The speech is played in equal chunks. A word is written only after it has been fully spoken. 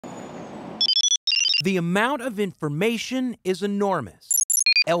The amount of information is enormous.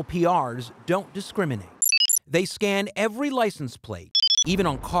 LPRs don't discriminate. They scan every license plate, even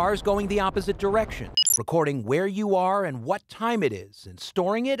on cars going the opposite direction, recording where you are and what time it is, and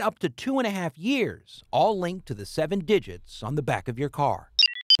storing it up to 2.5 years, all linked to the 7 digits on the back of your car.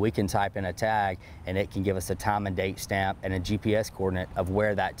 We can type in a tag and it can give us a time and date stamp and a GPS coordinate of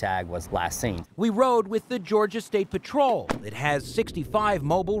where that tag was last seen. We rode with the Georgia State Patrol. It has 65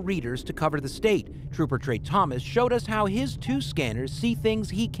 mobile readers to cover the state. Trooper Trey Thomas showed us how his 2 scanners see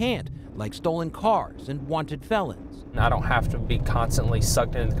things he can't, like stolen cars and wanted felons. I don't have to be constantly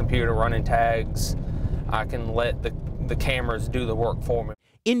sucked into the computer running tags. I can let the cameras do the work for me.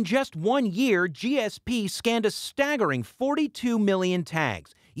 In just 1 year, GSP scanned a staggering 42 million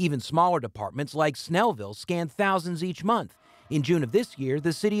tags. Even smaller departments like Snellville scan thousands each month. In June of this year,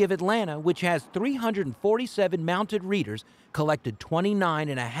 the city of Atlanta, which has 347 mounted readers, collected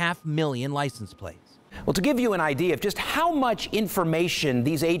 29.5 million license plates. Well, to give you an idea of just how much information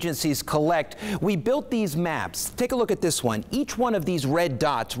these agencies collect, we built these maps. Take a look at this one. Each one of these red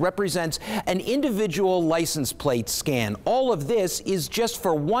dots represents an individual license plate scan. All of this is just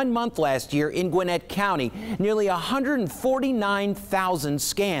for 1 month last year in Gwinnett County, nearly 149,000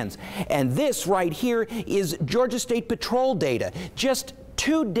 scans. And this right here is Georgia State Patrol data. Just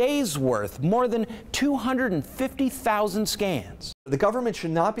 2 days worth, more than 250,000 scans. The government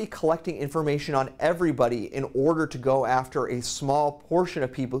should not be collecting information on everybody in order to go after a small portion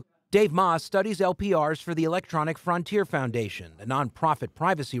of people. Dave Moss studies LPRs for the Electronic Frontier Foundation, a nonprofit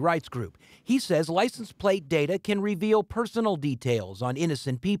privacy rights group. He says license plate data can reveal personal details on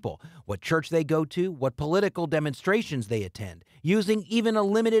innocent people, what church they go to, what political demonstrations they attend. Using even a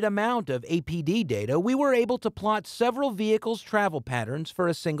limited amount of APD data, we were able to plot several vehicles' travel patterns for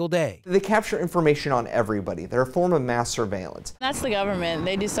a single day. They capture information on everybody. They're a form of mass surveillance. That's the government.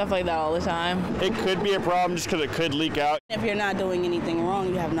 They do stuff like that all the time. It could be a problem just because it could leak out. If you're not doing anything wrong,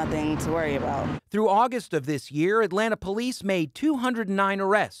 you have nothing to worry about. Through August of this year, Atlanta police made 209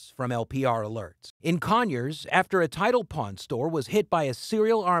 arrests from LPR alerts. In Conyers, after a title pawn store was hit by a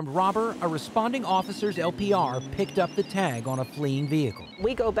serial armed robber, a responding officer's LPR picked up the tag on a fleeing vehicle.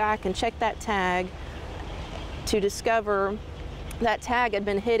 We go back and check that tag to discover that tag had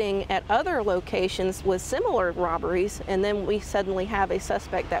been hitting at other locations with similar robberies, and then we suddenly have a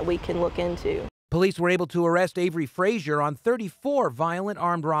suspect that we can look into. Police were able to arrest Avery Frazier on 34 violent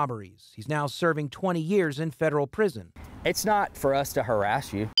armed robberies. He's now serving 20 years in federal prison. It's not for us to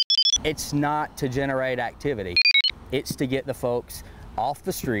harass you. It's not to generate activity. It's to get the folks off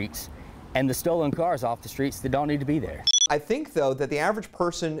the streets and the stolen cars off the streets that don't need to be there. I think, though, that the average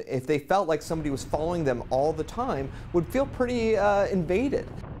person, if they felt like somebody was following them all the time, would feel pretty invaded.